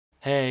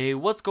Hey,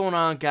 what's going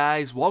on,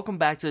 guys? Welcome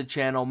back to the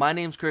channel. My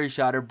name's Curry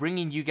Shotter,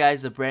 bringing you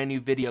guys a brand new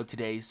video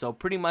today. So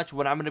pretty much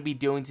what I'm going to be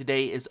doing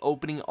today is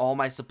opening all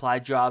my supply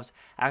drops.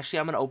 Actually,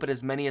 I'm going to open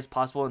as many as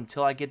possible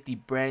until I get the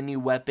brand new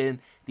weapon,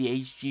 the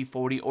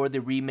HG40, or the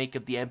remake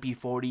of the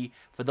MP40.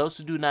 For those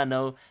who do not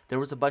know, there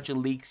was a bunch of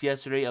leaks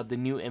yesterday of the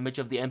new image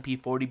of the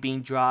MP40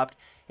 being dropped,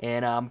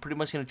 and I'm pretty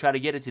much going to try to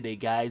get it today,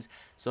 guys.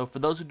 So for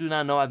those who do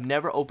not know, I've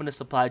never opened a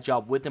supply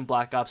drop within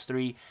Black Ops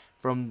 3.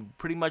 From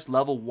pretty much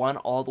level 1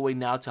 all the way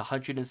now to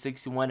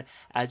 161.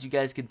 As you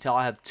guys can tell,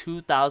 I have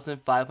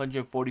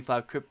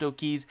 2,545 crypto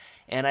keys,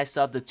 and I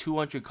still have the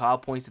 200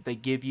 COD points that they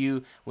give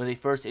you when they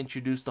first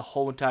introduced the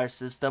whole entire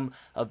system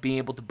of being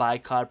able to buy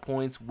COD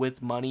points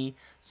with money.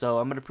 So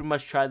I'm going to pretty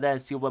much try that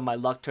and see what my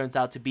luck turns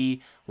out to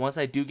be. Once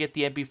I do get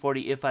the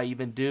MP40, if I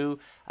even do,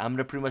 I'm going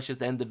to pretty much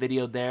just end the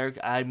video there.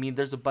 I mean,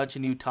 there's a bunch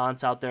of new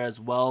taunts out there as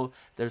well.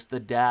 There's the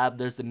dab,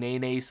 there's the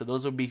nay-nay, so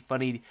those will be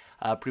funny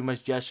pretty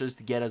much gestures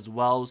to get as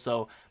well.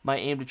 So my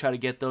aim to try to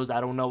get those.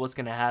 I don't know what's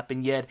going to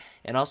happen yet.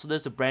 And also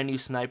there's a brand new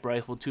sniper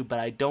rifle too,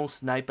 but I don't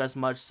snipe as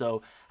much,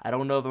 so I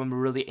don't know if I'm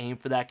really aim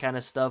for that kind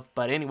of stuff.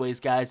 But anyways,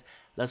 guys,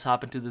 let's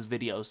hop into this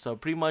video. So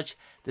pretty much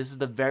this is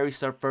the very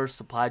first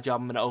supply drop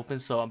I'm going to open.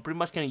 So I'm pretty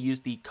much going to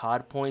use the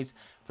COD points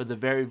for the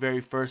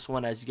very first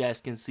one. As you guys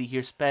can see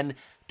here, spend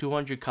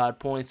 200 COD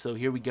points. So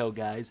here we go,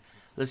 guys.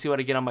 Let's see what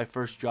I get on my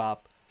first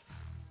drop.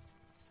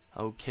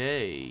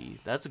 Okay,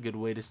 that's a good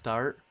way to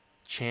start.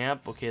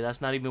 Champ. Okay, that's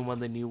not even one of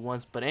the new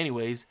ones. But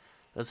anyways,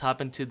 let's hop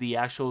into the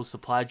actual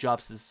supply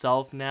drops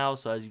itself now.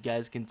 So as you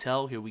guys can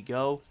tell, here we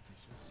go.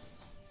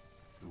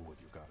 Do what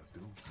you gotta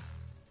do.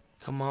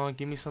 Come on,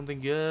 give me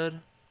something good.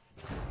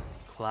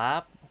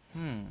 Clap.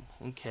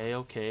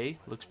 Okay.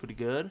 Looks pretty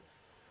good.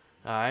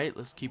 Alright,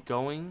 let's keep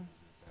going.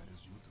 That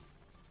is you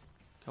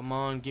do. Come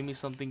on, give me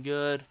something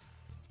good.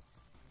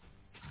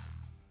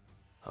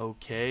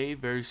 Okay,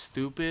 very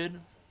stupid.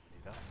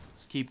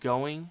 Let's keep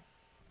going.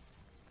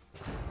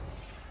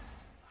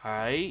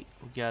 Alright,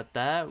 we got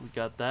that.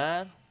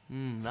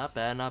 Not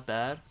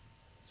bad.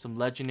 Some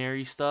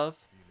legendary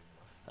stuff.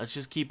 Let's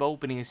just keep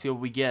opening and see what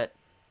we get.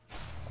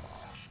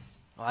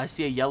 Oh, I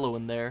see a yellow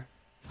in there.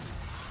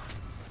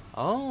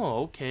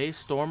 Oh, okay.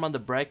 Storm on the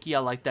brekkie. I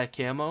like that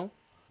camo.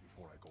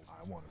 Before I go,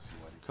 I wanna see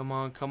what it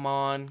Come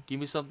on.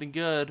 Give me something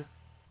good.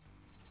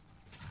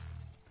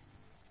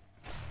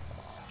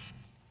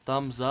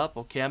 Thumbs up.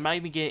 Okay, I'm not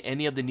even getting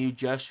any of the new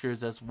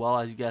gestures as well.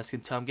 As you guys can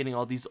tell, I'm getting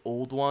all these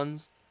old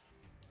ones.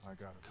 I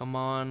got it. Come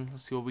on.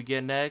 Let's see what we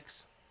get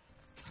next.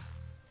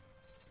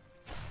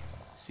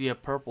 See a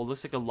purple.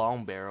 Looks like a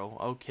long barrel.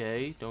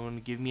 Okay. Don't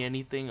give me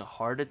anything. A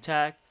heart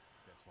attack.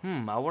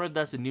 I wonder if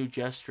that's a new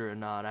gesture or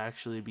not,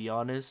 actually, to be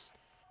honest.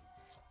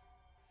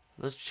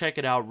 Let's check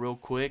it out real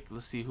quick.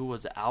 Let's see who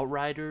was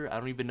Outrider. I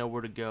don't even know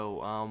where to go.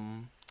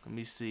 Let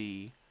me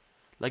see.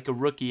 Like a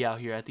rookie out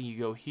here. I think you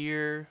go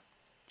here.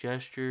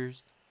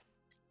 Gestures.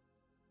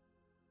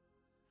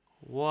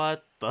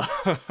 What the?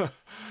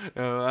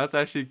 Oh, that's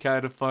actually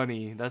kind of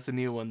funny. That's a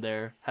new one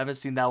there. Haven't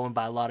seen that one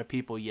by a lot of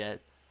people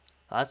yet.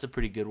 That's a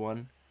pretty good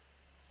one.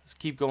 Let's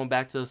keep going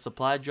back to the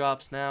supply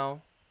drops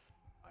now.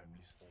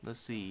 Let's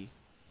see.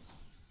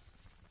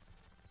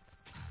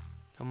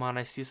 Come on,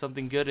 I see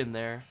something good in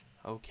there.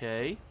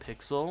 Okay,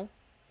 pixel.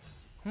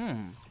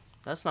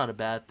 That's not a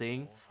bad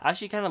thing. I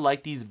actually kind of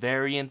like these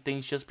variant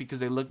things just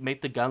because they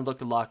make the gun look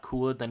a lot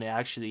cooler than it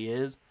actually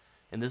is.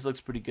 And this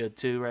looks pretty good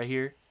too right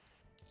here.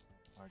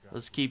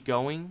 Let's keep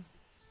going.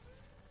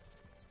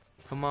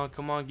 Come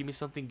on, give me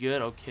something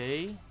good.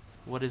 Okay.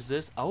 What is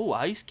this? Oh,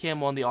 ice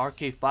camo on the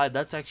RK5.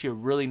 That's actually a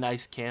really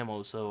nice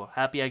camo, so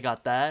happy I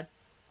got that.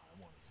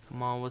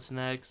 Come on, what's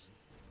next?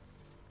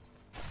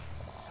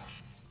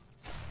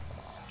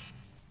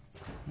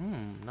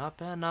 Not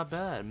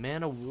bad.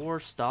 Man of War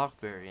stock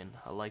variant.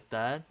 I like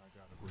that.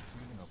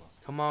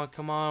 Come on.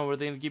 What are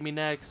they gonna give me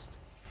next?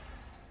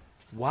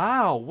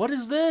 Wow, what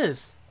is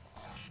this?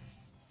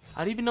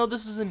 I didn't even know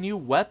this is a new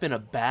weapon. A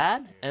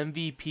bat?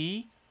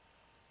 MVP?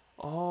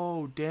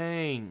 Oh,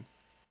 dang.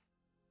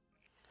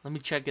 Let me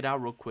check it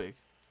out real quick.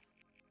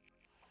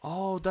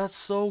 Oh, that's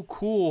so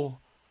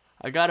cool.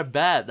 I got a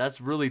bat. That's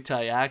really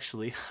tight,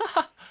 actually.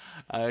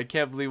 I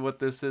can't believe what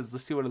this is.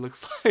 Let's see what it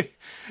looks like.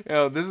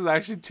 Yo, this is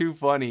actually too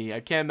funny. I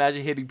can't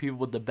imagine hitting people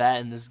with the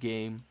bat in this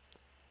game.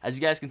 As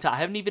you guys can tell, I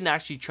haven't even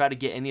actually tried to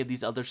get any of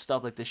these other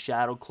stuff like the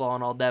Shadow Claw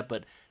and all that,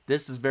 but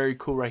this is very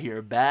cool right here.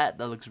 A bat,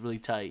 that looks really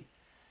tight.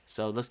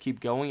 So let's keep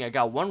going. I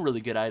got one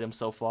really good item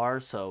so far,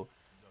 so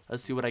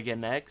let's see what I get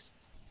next.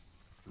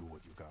 Do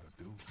what you gotta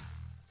do.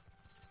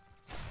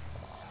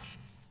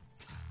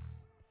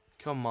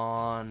 Come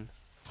on.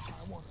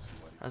 I wanna see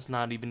what it That's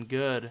not even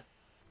good.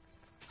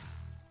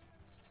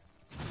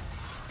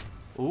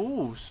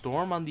 Ooh,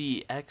 Storm on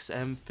the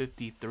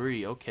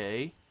XM53.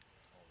 Okay.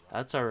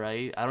 That's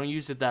alright. I don't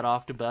use it that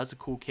often, but that's a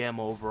cool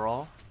camo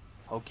overall.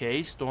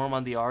 Okay, Storm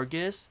on the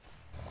Argus.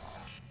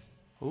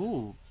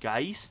 Ooh,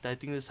 Geist. I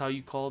think that's how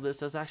you call this.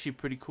 That's actually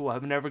pretty cool.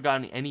 I've never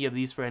gotten any of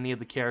these for any of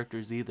the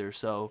characters either,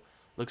 so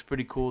looks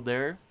pretty cool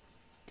there.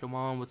 Come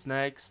on, what's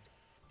next?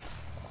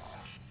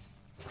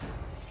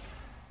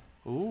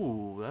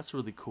 Ooh, that's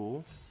really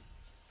cool.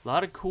 A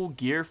lot of cool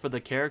gear for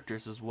the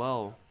characters as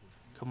well.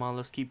 Come on,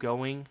 let's keep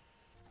going.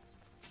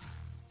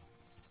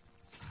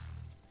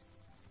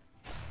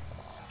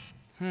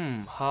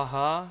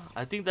 Haha.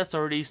 I think that's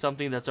already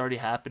something that's already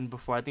happened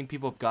before. I think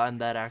people have gotten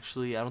that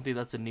actually. I don't think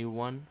that's a new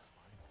one.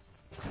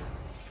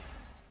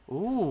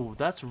 Ooh,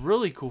 that's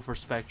really cool for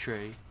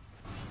Spectre.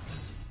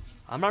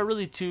 I'm not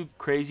really too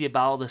crazy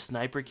about all the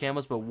sniper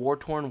camos, but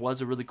War-Torn was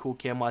a really cool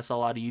camo I saw a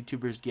lot of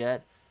YouTubers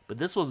get. But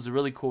this one's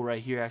really cool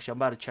right here. Actually, I'm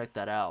about to check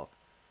that out.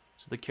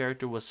 So the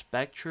character was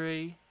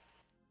Spectre.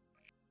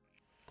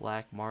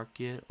 Black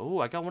Market. Oh,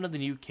 I got one of the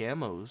new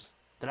camos.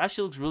 That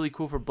actually looks really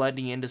cool for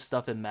blending into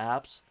stuff in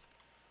maps.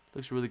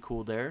 Looks really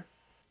cool there.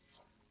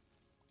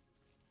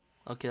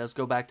 Okay, let's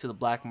go back to the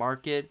Black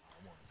Market.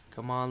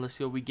 Come on, let's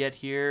see what we get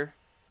here.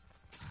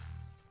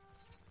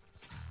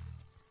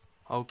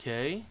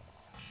 Okay.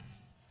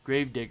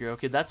 Gravedigger.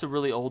 Okay, that's a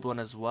really old one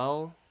as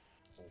well.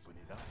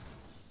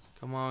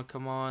 Come on,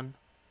 come on.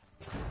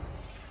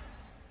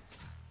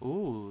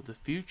 Ooh, the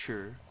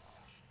future.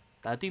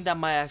 I think that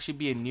might actually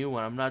be a new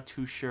one. I'm not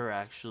too sure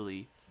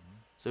actually.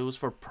 So it was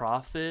for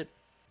profit.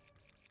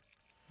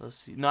 Let's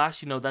see. No,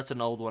 actually, no, that's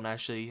an old one.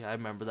 Actually, I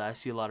remember that. I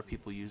see a lot of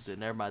people use it.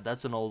 Never mind.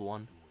 That's an old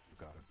one.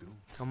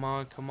 Come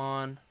on, come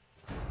on.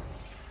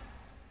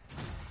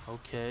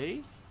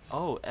 Okay.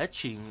 Oh,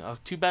 etching. Oh,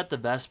 too bad the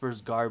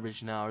Vesper's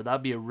garbage now. Or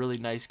that'd be a really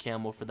nice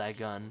camo for that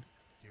gun.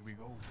 Here we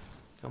go.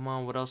 Come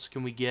on, what else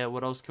can we get?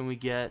 What else can we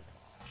get?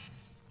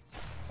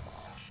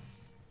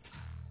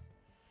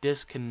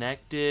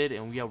 Disconnected,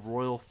 and we have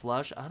Royal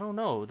Flush. I don't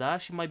know. That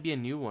actually might be a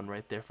new one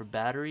right there for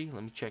battery.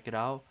 Let me check it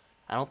out.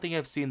 I don't think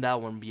I've seen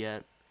that one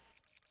yet.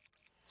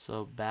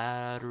 So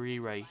battery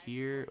right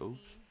here.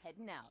 Oops.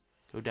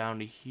 Go down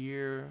to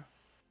here.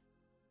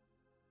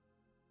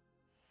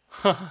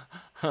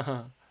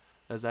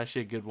 That's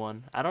actually a good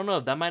one. I don't know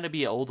if that might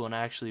be an old one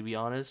actually, to be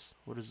honest.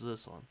 What is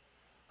this one?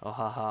 Oh,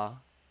 haha.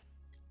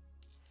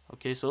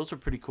 Okay, so those are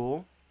pretty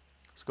cool.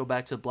 Let's go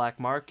back to the Black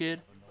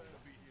Market.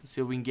 Let's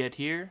see what we can get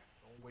here.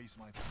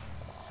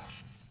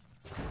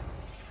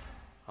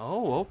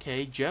 Oh,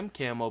 okay. Gem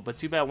camo. But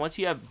too bad, once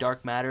you have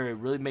Dark Matter, it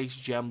really makes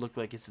Gem look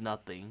like it's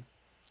nothing.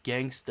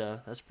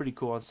 Gangsta. That's pretty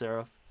cool on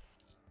Seraph.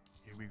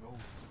 Here we go.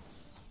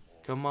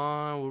 Come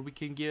on, what we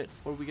can get?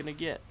 What are we gonna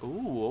get?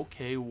 Ooh,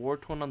 okay.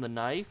 War-Torn on the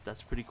knife.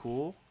 That's pretty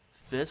cool.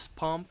 Fist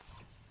pump.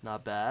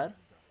 Not bad.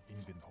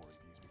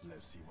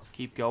 Let's see what's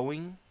Keep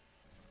going.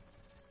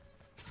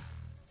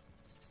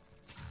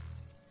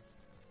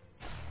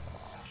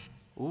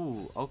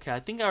 Ooh, okay. I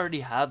think I already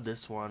have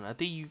this one. I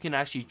think you can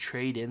actually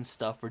trade in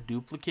stuff for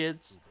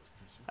duplicates.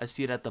 I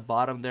see it at the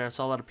bottom there. I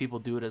saw a lot of people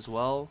do it as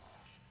well.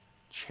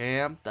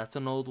 Champ. That's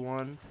an old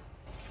one.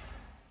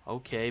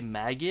 Okay,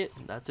 Maggot.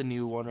 That's a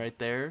new one right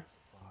there.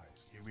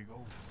 Here we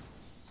go.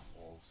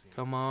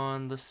 Come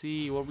on, let's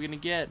see. What are we gonna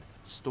get?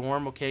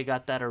 Storm. Okay,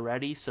 got that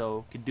already,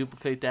 so can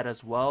duplicate that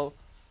as well.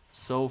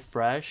 So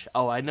fresh.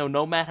 Oh, I know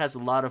Nomad has a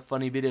lot of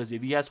funny videos.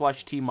 If you guys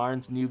watch T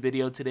Martin's new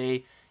video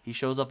today, he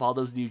shows up all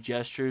those new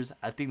gestures.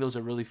 I think those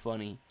are really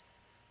funny.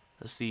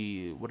 Let's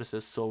see. What is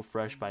this? So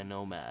Fresh by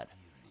Nomad.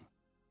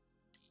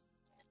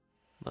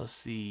 Let's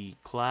see.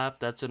 Clap.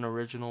 That's an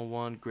original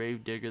one.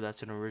 Gravedigger.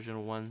 That's an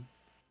original one.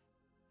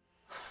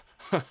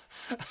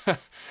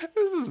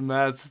 This is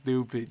mad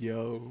stupid,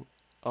 yo.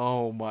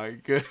 Oh my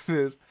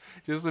goodness.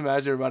 Just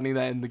imagine running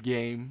that in the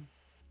game.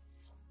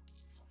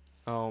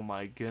 Oh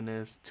my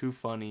goodness. Too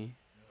funny.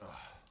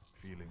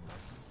 Feeling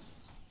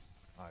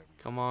like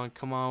Come on,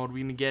 come on. What are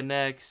we gonna get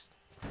next?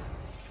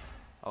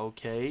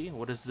 Okay,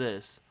 what is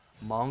this?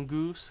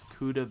 Mongoose,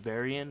 Kuda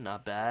variant,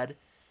 not bad.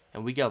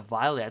 And we got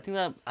Violet. I think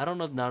that, I don't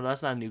know. No,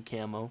 that's not a new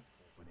camo.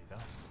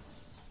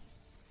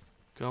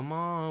 Come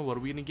on, what are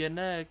we gonna get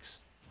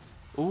next?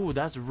 Ooh,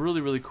 that's really,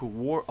 really cool.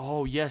 War.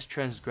 Oh, yes,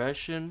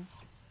 Transgression.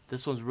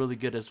 This one's really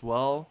good as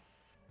well.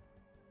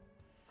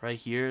 Right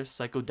here,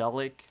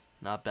 Psychedelic.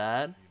 Not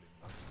bad.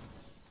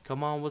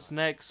 Come on, what's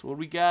next? What do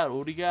we got?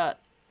 What do we got?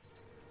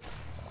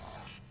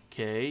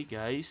 Okay,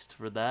 Geist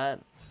for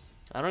that.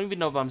 I don't even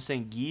know if I'm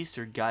saying Geist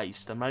or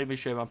Geist. I'm not even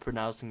sure if I'm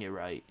pronouncing it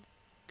right.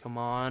 Come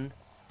on.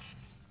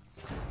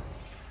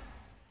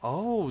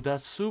 Oh,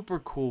 that's super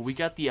cool. We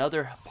got the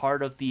other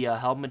part of the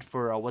helmet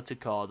for, what's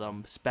it called?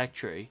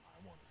 Spectre.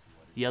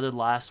 The other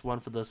last one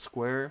for the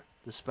square,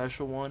 the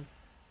special one.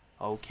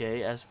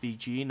 Okay,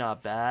 SVG,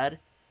 not bad.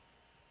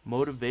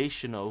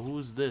 Motivational,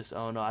 who's this?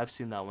 Oh no, I've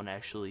seen that one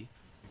actually.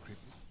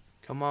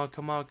 Come on,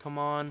 come on, come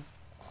on.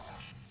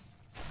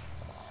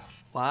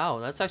 Wow,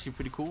 that's actually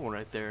pretty cool one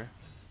right there.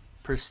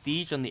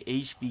 Prestige on the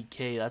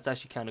HVK, that's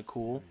actually kind of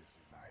cool.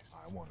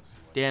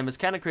 Damn, it's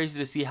kind of crazy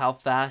to see how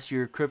fast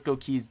your crypto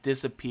keys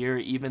disappear,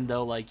 even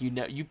though like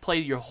you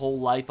played your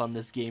whole life on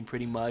this game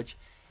pretty much,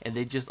 and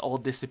they just all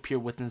disappear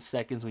within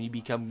seconds when you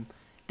become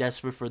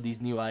desperate for these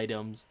new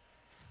items.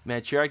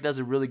 Man, Chirac does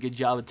a really good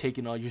job of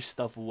taking all your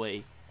stuff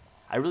away.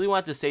 I really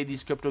wanted to save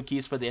these crypto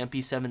keys for the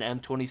MP7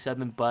 and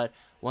M27, but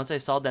once I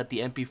saw that the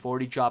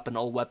MP40 dropped an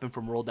old weapon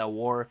from World at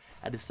War,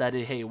 I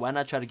decided, hey, why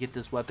not try to get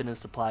this weapon in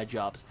supply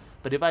jobs?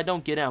 But if I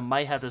don't get it, I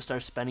might have to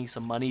start spending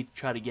some money to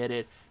try to get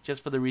it,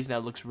 just for the reason that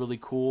it looks really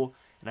cool,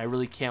 and I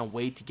really can't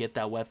wait to get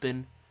that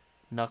weapon.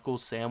 Knuckle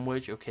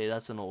sandwich. Okay,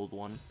 that's an old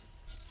one.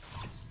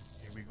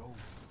 Here we go.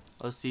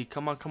 Let's see.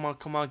 Come on, come on,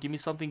 come on. Give me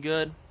something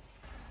good.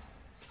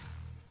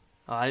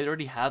 Oh, I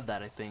already have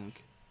that, I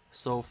think.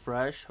 So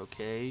fresh.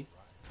 Okay.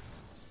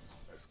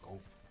 Let's go.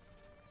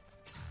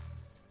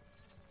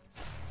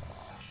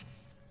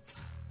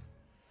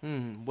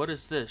 What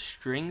is this?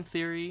 String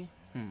theory?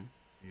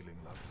 Feeling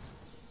lucky.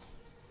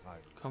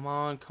 Come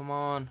on, come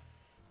on.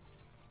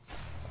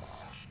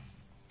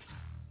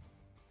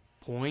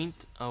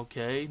 Point.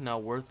 Okay,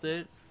 not worth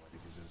it. It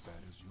is as bad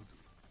as you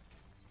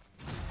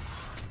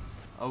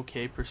do.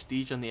 Okay,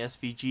 prestige on the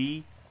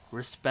SVG.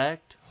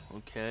 Respect.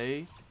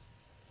 Okay.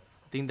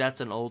 I think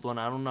that's an old one.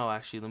 I don't know,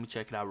 actually. Let me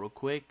check it out real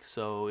quick.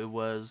 So it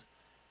was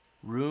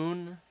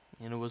Rune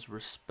and it was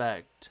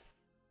Respect.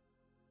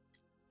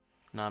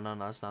 No,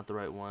 that's not the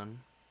right one.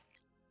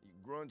 You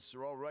grunts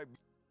are all right.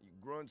 You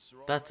grunts are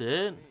all That's right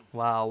it? with me.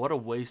 Wow, what a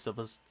waste of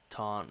a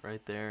taunt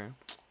right there.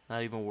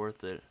 Not even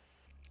worth it.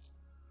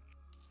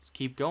 Let's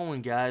keep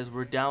going, guys.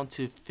 We're down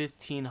to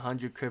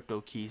 1,500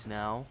 crypto keys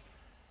now.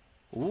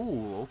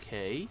 Ooh,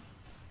 okay.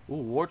 Ooh,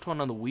 War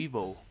Torn on the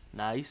Weevo.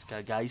 Nice.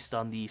 Got Geist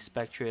on the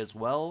Spectre as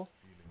well.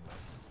 Feeling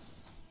lucky.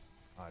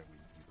 I win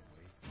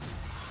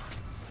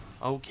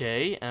either way.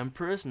 Okay,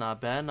 Empress. Not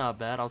bad, not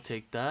bad. I'll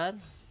take that.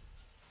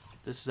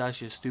 This is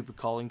actually a stupid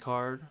calling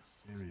card.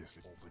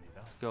 Seriously, open it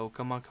up. Go.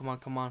 Come on, come on,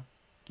 come on.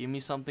 Give me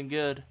something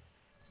good.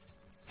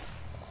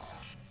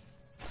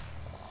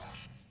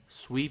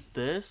 Sweep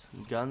this.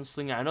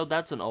 Gunslinger. I know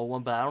that's an old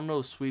one, but I don't know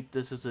if Sweep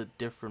this is a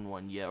different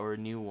one yet or a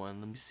new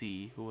one. Let me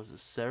see. Who was it?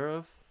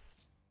 Seraph?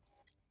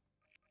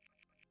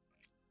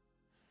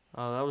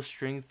 Oh, that was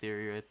String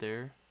Theory right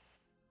there.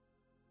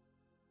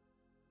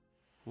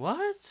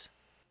 What?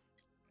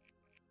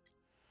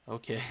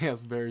 Okay,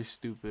 that's very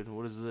stupid.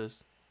 What is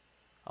this?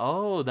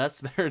 Oh,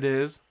 there it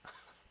is.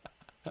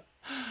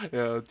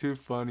 Yo, too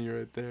funny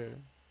right there.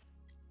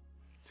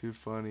 Too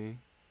funny.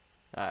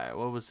 Alright,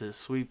 what was this?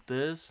 Sweep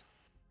this.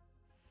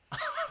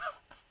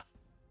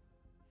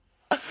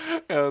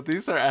 Yo,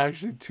 these are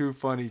actually too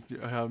funny.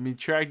 I mean,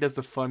 Track does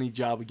a funny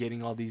job of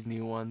getting all these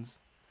new ones.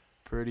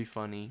 Pretty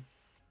funny.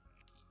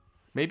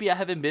 Maybe I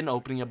haven't been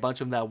opening a bunch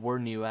of them that were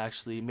new,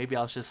 actually. Maybe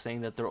I was just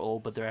saying that they're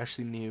old, but they're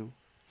actually new.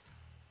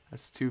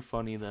 That's too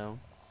funny, though.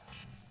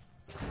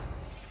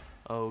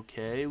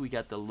 Okay, we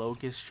got the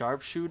Locust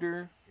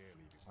Sharpshooter.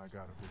 I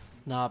gotta go.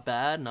 Not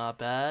bad, not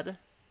bad.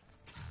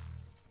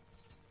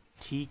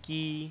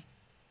 Tiki.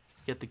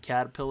 Get the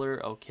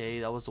Caterpillar. Okay,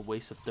 that was a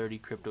waste of 30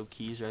 crypto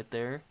keys right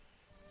there.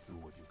 Do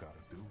what you gotta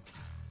do.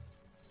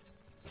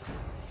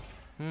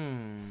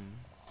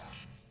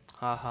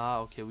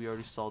 Haha, okay, we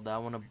already saw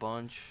that one a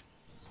bunch.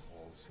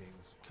 All seems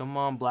Come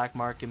on, Black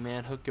Market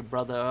Man, hook your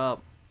brother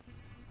up.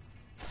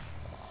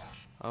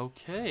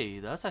 Okay,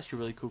 that's actually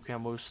really cool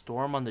camo.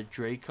 Storm on the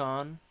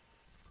Dracon.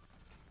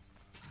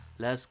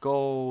 Let's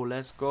go,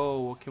 let's go.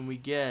 What can we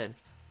get?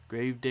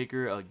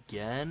 Gravedigger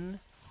again?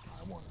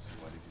 I want to see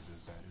what it is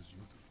as bad as you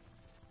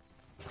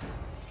do.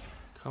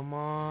 Come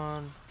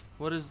on.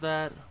 What is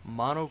that?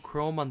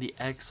 Monochrome on the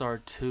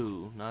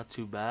XR2. Not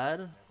too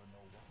bad.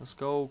 Let's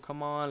go.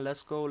 Come on.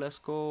 Let's go. Let's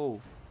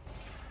go.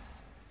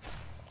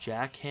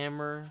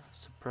 Jackhammer.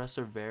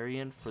 Suppressor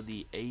variant for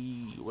the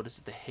what is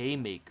it? The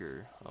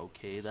Haymaker.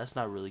 Okay, that's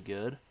not really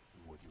good.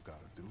 Do what you gotta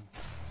do.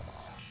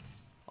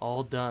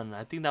 All done.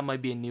 I think that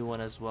might be a new one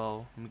as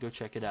well. Let me go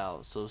check it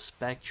out. So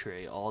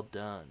Spectre, all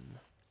done.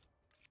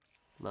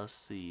 Let's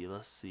see.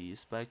 Let's see.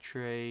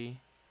 Spectre.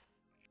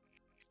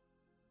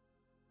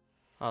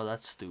 Oh,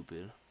 that's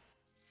stupid.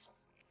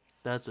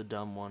 That's a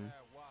dumb one.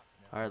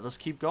 Alright, let's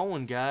keep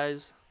going,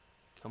 guys.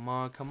 Come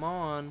on, come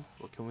on.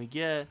 What can we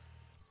get?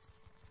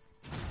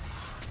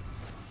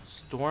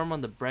 Storm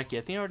on the Breccia.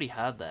 I think I already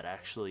have that,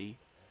 actually.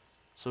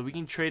 So we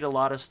can trade a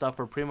lot of stuff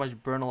or pretty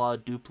much burn a lot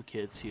of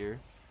duplicates here.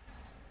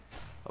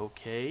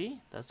 Okay,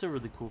 that's a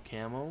really cool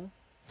camo.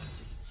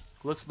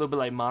 Looks a little bit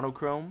like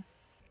monochrome.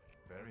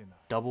 Very nice.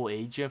 Double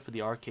agent for the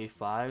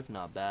RK5,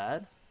 not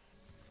bad.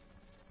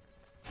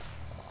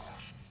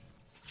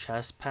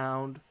 Chest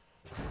pound.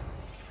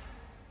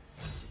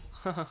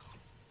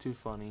 Too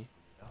funny.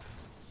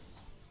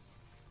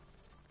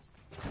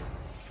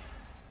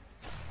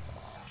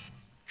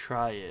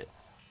 Try it.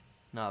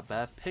 Not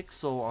bad.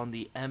 Pixel on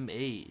the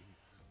M8.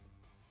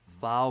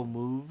 Foul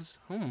moves.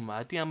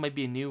 I think that might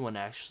be a new one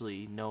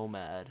actually.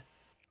 Nomad.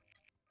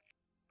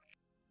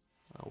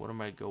 What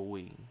am I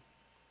going?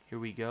 Here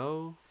we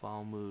go.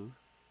 Foul move.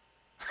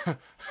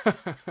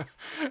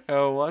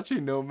 Oh,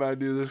 watching Nomad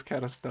do this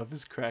kind of stuff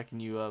is cracking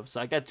you up. So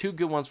I got two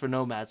good ones for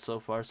Nomad so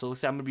far. So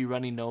looks like I'm gonna be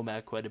running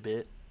Nomad quite a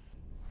bit.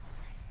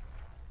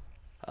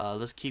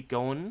 Let's keep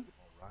going.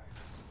 Alright.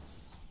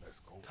 Let's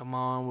go. Come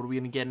on, what are we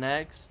gonna get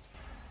next?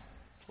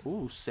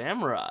 Ooh,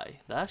 Samurai.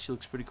 That actually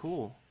looks pretty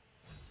cool.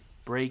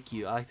 Break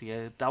you. I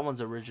think that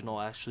one's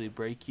original actually.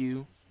 Break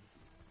you.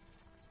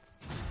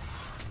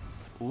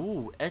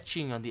 Ooh,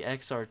 etching on the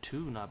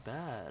XR2, not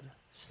bad.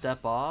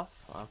 Step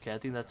off. Okay, I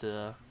think that's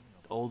a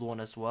old one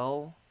as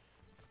well.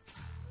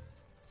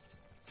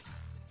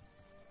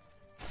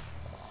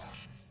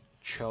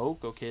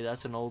 Choke. Okay,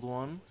 that's an old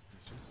one.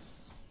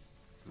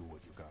 Do what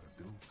you gotta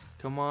do.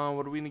 Come on,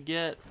 what are we gonna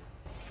get?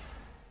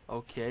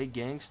 Okay,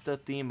 gangsta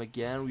theme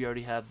again. We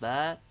already have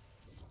that.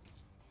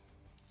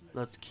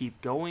 Let's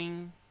keep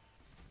going.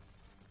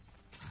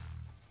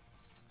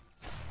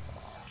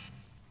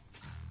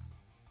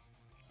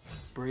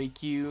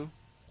 Break you.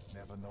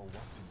 Never know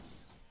what's in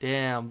you.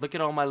 Damn, look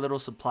at all my little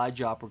supply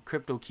drop or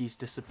crypto keys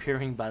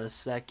disappearing by the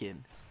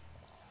second.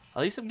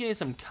 At least I'm getting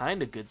some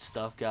kind of good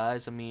stuff,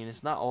 guys. I mean,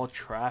 it's not all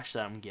trash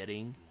that I'm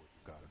getting.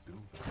 Do what you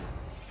gotta do.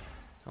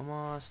 Come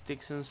on,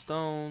 sticks and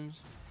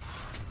stones.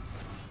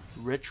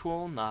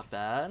 Ritual, not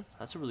bad.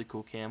 That's a really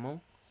cool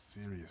camo.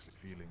 Seriously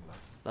feeling like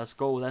Let's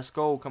go, let's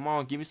go. Come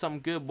on, give me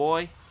something good,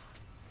 boy.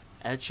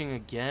 Etching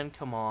again,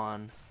 come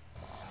on.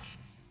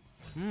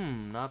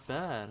 Not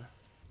bad.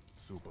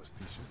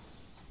 superstition.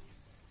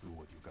 Do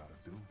what you gotta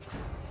do.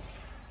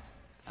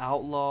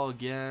 Outlaw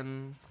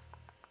again.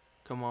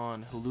 Come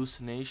on,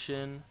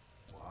 hallucination.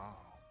 Wow.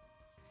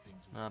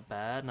 Not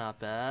bad, not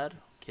bad.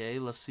 Okay,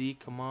 let's see.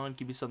 Come on,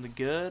 give me something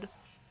good.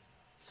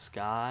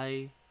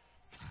 Sky.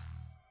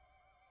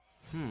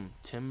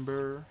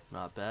 Timber.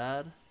 Not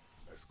bad.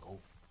 Let's go.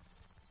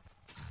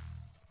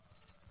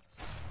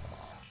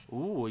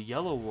 Ooh, a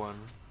yellow one.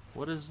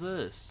 What is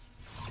this?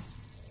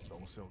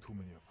 Don't sell too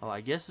many of them. Oh,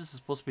 I guess this is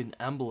supposed to be an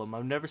emblem.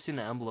 I've never seen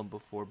an emblem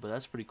before, but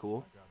that's pretty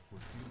cool. I got a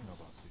good feeling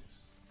about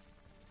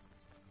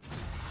this.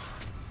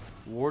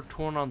 War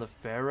Torn on the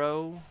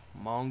Pharaoh.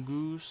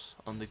 Mongoose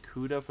on the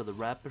Kuda for the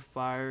rapid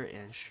fire,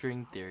 and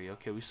string theory.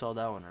 Okay, we saw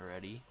that one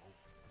already.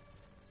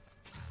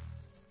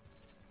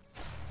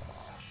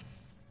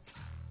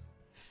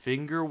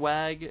 Finger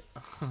wag.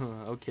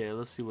 Okay,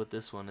 let's see what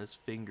this one is.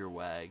 Finger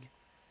wag.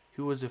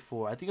 Who was it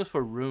for? I think it was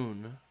for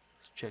Rune.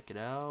 Let's check it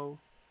out.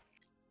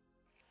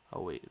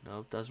 Oh wait,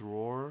 nope, that's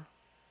Roar.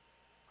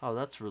 Oh,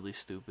 that's really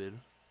stupid.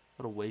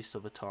 What a waste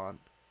of a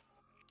taunt.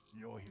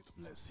 You're here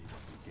to let's see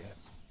what we get.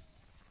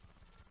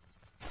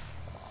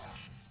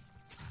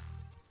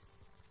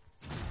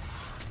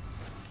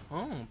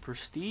 Oh,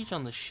 prestige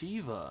on the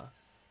Shiva.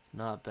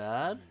 Not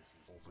bad.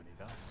 Open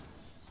it up.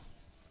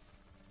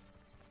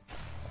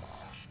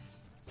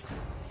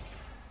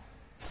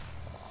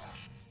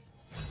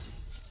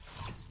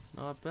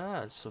 Not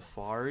bad.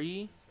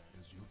 Safari.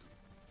 As you do.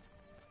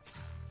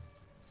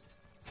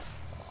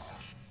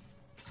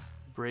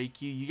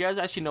 Break you. You guys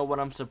actually know what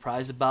I'm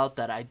surprised about?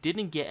 That I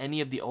didn't get any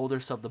of the older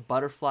stuff. The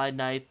Butterfly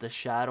Knight, the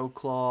Shadow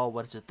Claw,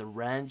 what is it, the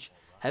Wrench.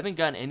 Haven't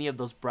gotten any of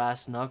those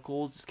brass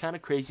knuckles. It's kind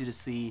of crazy to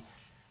see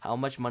how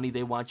much money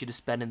they want you to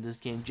spend in this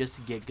game just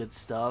to get good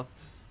stuff.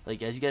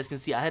 Like, as you guys can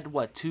see, I had,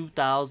 what,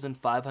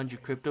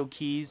 2,500 crypto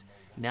keys.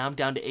 Now I'm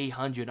down to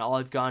 800, and all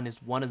I've gotten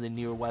is one of the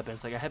newer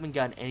weapons. Like, I haven't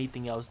gotten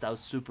anything else that was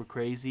super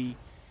crazy,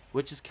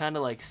 which is kind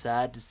of, like,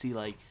 sad to see.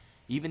 Like,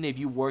 even if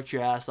you worked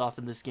your ass off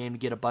in this game to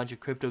get a bunch of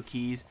crypto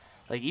keys,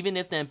 like, even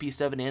if the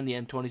MP7 and the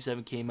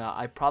M27 came out,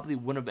 I probably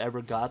wouldn't have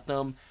ever got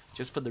them,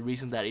 just for the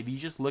reason that if you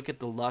just look at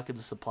the luck of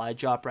the supply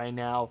drop right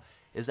now,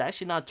 it's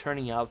actually not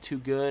turning out too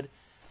good.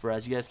 For,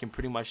 as you guys can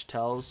pretty much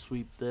tell,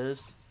 sweep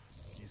this.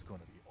 He's gonna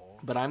be all.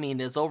 But I mean,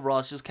 it's overall,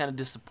 it's just kind of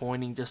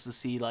disappointing just to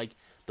see, like,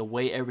 the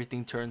way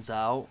everything turns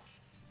out.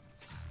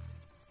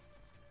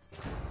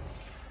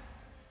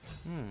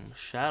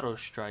 Shadow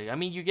Strike. I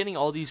mean, you're getting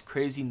all these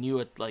crazy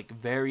new, like,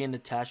 variant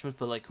attachments,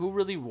 but, like, who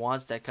really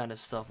wants that kind of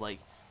stuff? Like,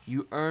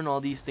 you earn all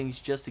these things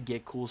just to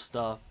get cool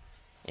stuff,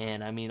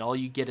 and, I mean, all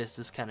you get is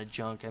this kind of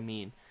junk. I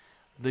mean,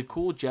 the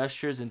cool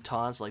gestures and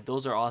taunts, like,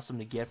 those are awesome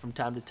to get from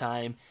time to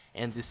time,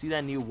 and to see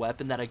that new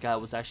weapon that I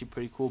got was actually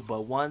pretty cool.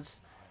 But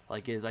once,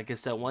 like I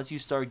said, once you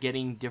start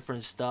getting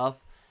different stuff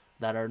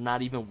that are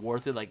not even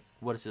worth it, like,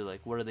 what is it,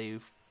 like, what are they,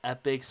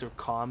 epics or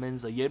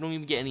commons, like, you don't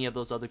even get any of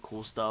those other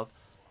cool stuff.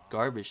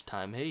 Garbage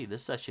time. Hey,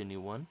 this is actually a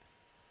new one.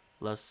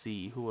 Let's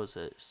see, who was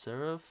it?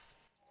 Seraph?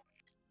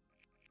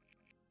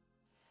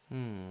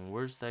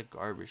 Where's that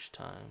garbage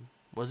time?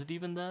 Was it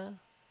even that?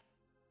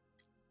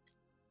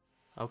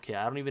 Okay,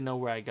 I don't even know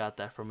where I got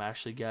that from,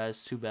 actually,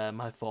 guys. Too bad,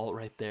 my fault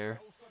right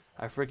there.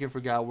 I freaking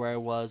forgot where I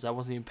was. I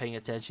wasn't even paying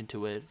attention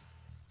to it.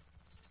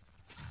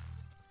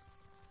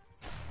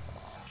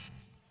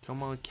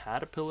 Come on,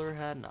 Caterpillar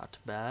hat, not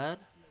bad.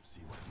 Let's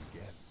see what we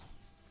get.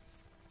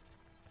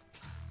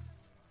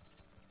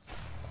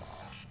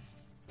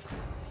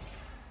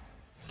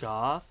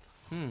 Goth,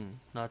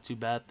 not too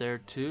bad there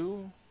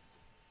too.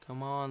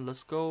 Come on,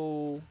 let's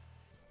go.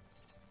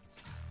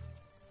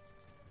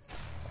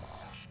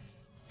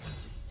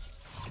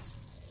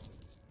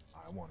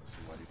 I want to see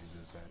what it is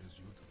as bad as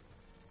you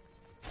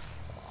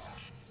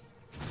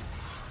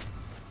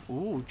do.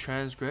 Ooh,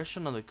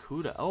 transgression on the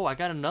Kuda. Oh, I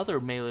got another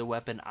melee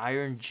weapon,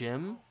 Iron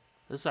Gym.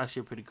 This is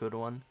actually a pretty good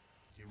one.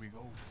 Here we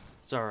go.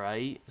 It's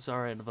alright. It's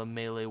alright of a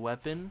melee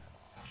weapon.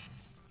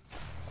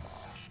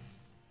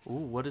 Ooh,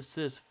 what is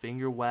this?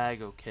 Finger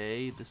wag,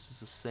 okay. This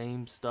is the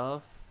same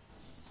stuff.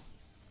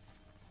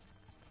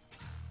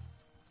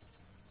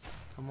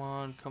 Come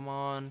on, come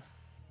on.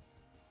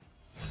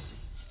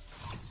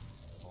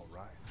 All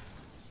right.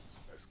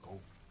 Let's go.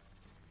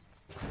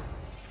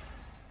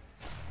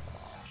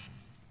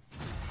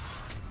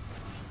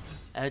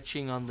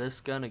 Etching on this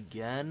gun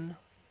again.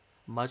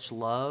 Much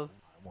love.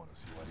 I want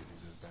to see what it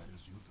is as bad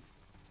as you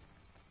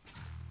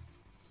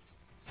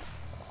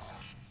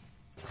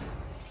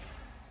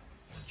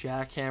do.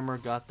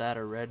 Jackhammer, got that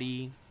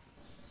already.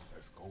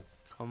 Let's go.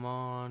 Come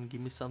on,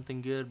 give me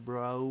something good,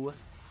 bro.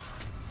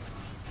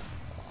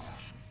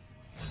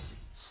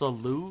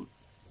 Salute.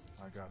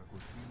 I got a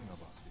good feeling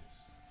about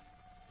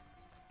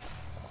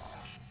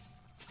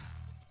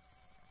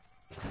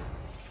this.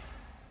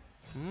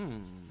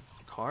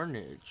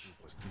 Carnage.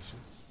 Superstition.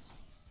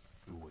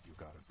 Do what you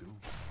gotta do.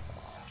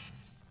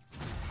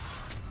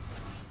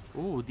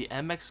 Ooh, the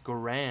MX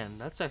Garand.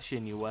 That's actually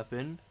a new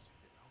weapon.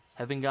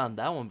 Haven't gotten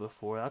that one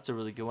before. That's a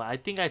really good one. I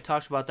think I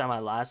talked about that in my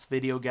last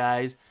video,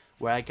 guys,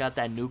 where I got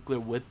that nuclear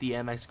with the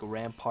MX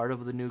Garand, part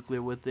of the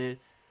nuclear with it.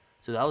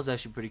 So that was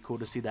actually pretty cool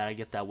to see that I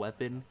get that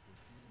weapon.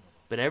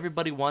 But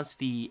everybody wants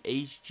the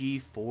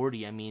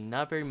HG40. I mean,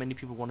 not very many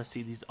people want to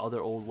see these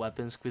other old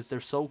weapons because they're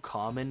so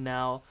common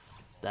now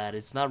that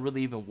it's not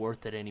really even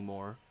worth it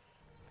anymore.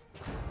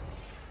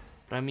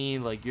 But I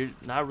mean, like, you're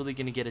not really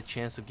going to get a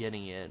chance of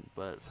getting it.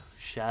 But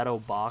shadow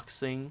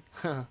boxing,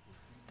 that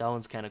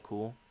one's kind of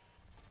cool.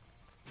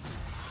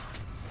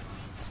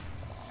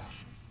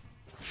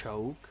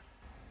 Choke.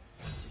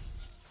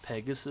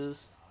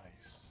 Pegasus.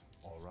 Nice.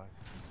 All right.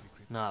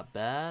 Not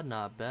bad,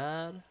 not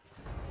bad.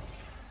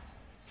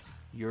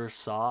 You're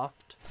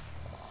soft.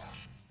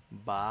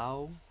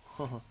 Bow.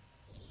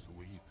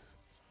 Sweet.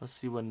 Let's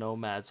see what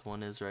Nomad's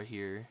one is right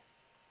here.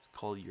 It's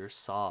called You're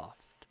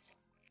Soft.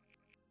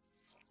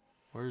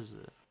 Where is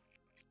it?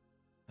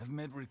 I've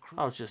met recruits.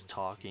 I was just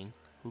talking.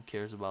 Who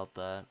cares about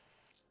that?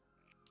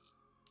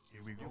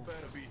 Here we go. You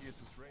better be here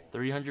to train.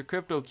 300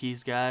 crypto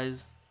keys,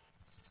 guys.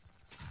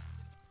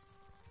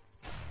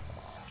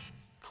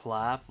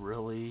 Clap,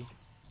 really?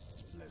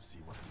 Let's see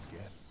what we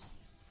get.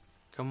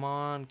 Come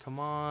on, come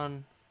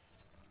on.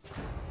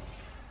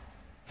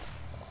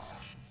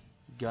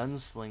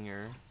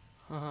 Gunslinger.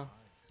 Haha.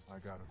 I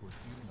got a good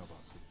feeling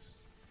about this.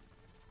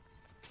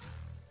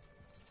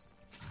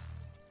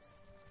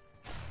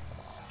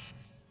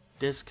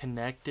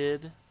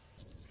 Disconnected.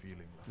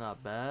 Feeling like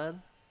Not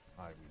bad.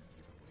 I will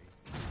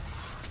either way.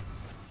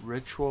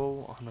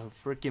 Ritual on a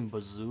freaking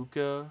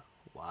bazooka.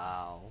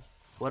 Wow.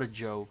 What a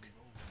joke.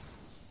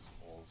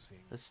 All same.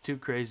 That's too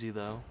crazy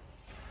though.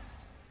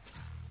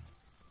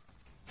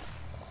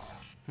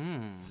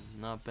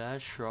 Not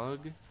bad.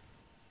 Shrug.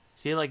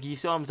 See, like, you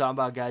see what I'm talking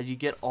about, guys? You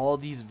get all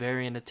these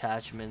variant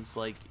attachments.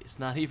 Like, it's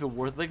not even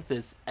worth. Look at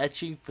this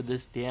etching for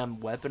this damn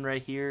weapon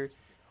right here.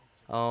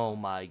 Oh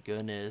my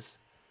goodness.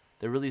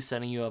 They're really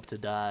setting you up to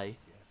die.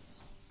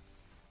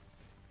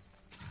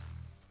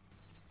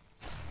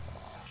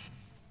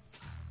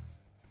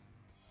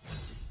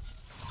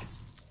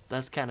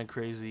 That's kind of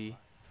crazy.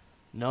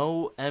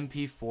 No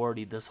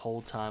MP40 this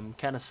whole time. I'm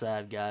kind of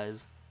sad,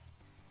 guys.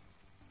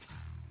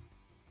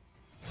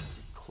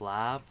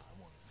 Clap.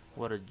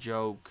 What a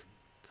joke.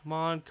 Come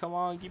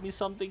on, give me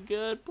something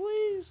good,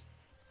 please.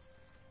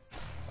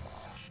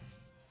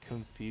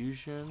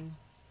 Confusion.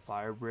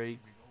 Firebreak.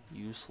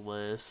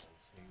 Useless.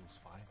 Sales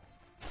final.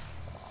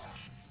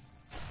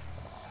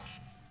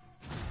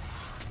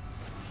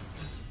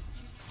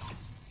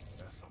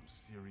 That's some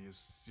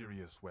serious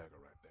swagger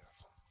right there.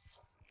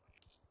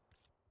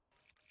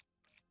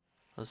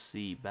 Let's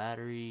see.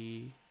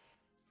 Battery.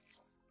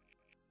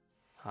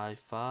 High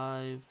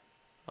five.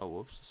 Oh,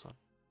 whoops. This one.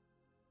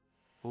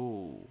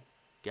 Ooh.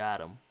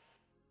 Got him.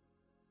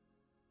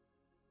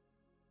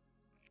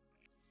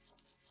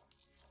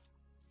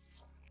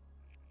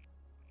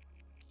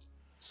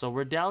 So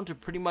we're down to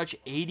pretty much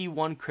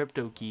 81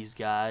 crypto keys,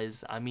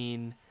 guys. I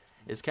mean,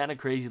 it's kind of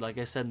crazy, like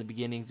I said in the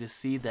beginning, to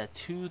see that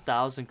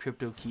 2,000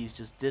 crypto keys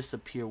just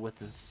disappear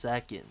within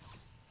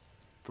seconds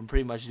from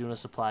pretty much doing a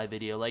supply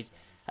video. Like,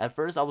 at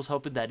first I was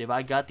hoping that if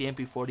I got the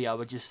MP40, I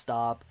would just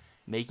stop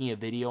making a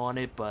video on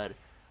it, but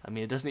I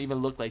mean, it doesn't even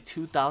look like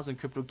 2,000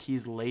 crypto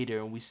keys later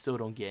and we still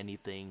don't get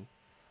anything.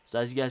 So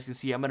as you guys can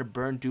see, I'm going to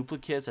burn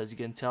duplicates. As you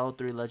can tell,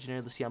 3 legendary.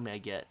 Let's see how many I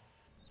get.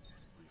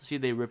 Let's see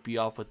if they rip you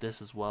off with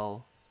this as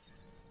well.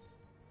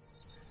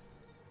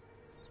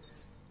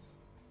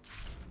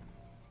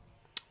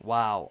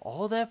 Wow,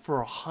 all that for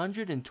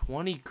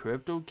 120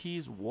 crypto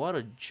keys? What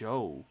a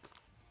joke.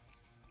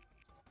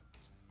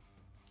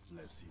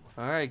 Let's see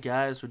what. Alright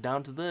guys, we're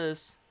down to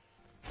this.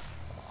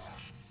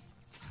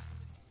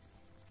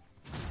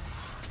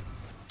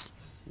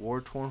 War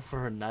torn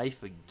for a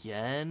knife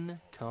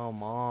again?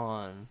 Come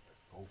on.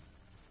 Let's go.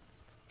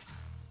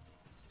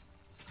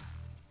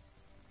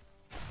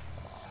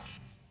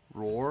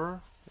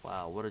 Roar?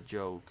 Wow, what a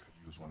joke.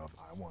 Use one of.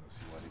 I want to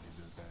see what it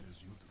is as bad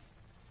as you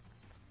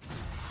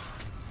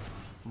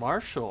do.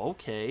 Marshall,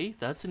 okay.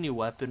 That's a new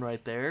weapon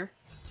right there.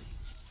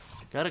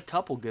 Got a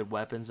couple good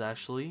weapons,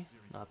 actually.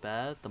 Not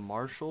bad. The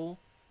Marshall.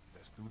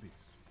 Let's do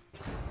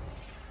this.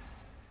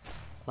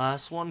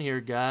 Last one here,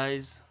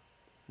 guys.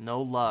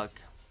 No luck.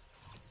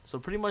 So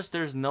pretty much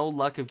there's no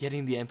luck of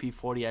getting the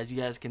MP40. As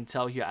you guys can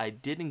tell here, I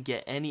didn't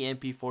get any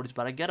MP40s,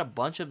 but I got a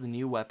bunch of the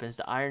new weapons.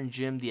 The Iron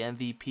Gym, the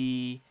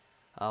MVP.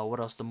 What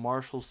else? The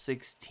Marshall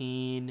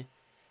 16.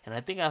 And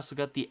I think I also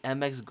got the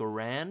MX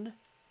Garand.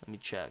 Let me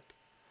check.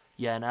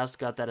 Yeah, and I also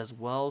got that as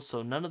well.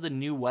 So none of the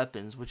new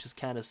weapons, which is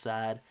kind of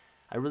sad.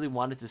 I really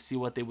wanted to see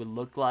what they would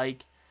look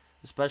like.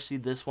 Especially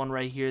this one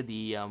right here,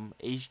 the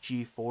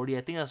HG40.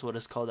 I think that's what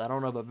it's called. I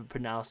don't know if I've been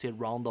pronouncing it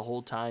wrong the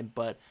whole time,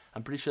 but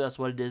I'm pretty sure that's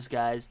what it is,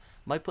 guys.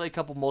 Might play a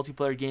couple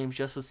multiplayer games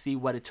just to see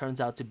what it turns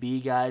out to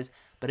be, guys.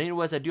 But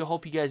anyways, I do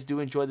hope you guys do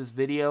enjoy this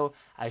video.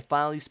 I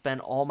finally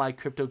spent all my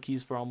crypto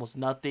keys for almost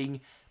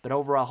nothing. But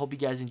overall, I hope you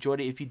guys enjoyed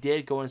it. If you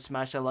did, go and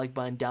smash that like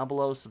button down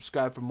below.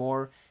 Subscribe for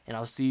more. And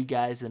I'll see you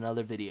guys in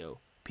another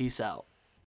video. Peace out.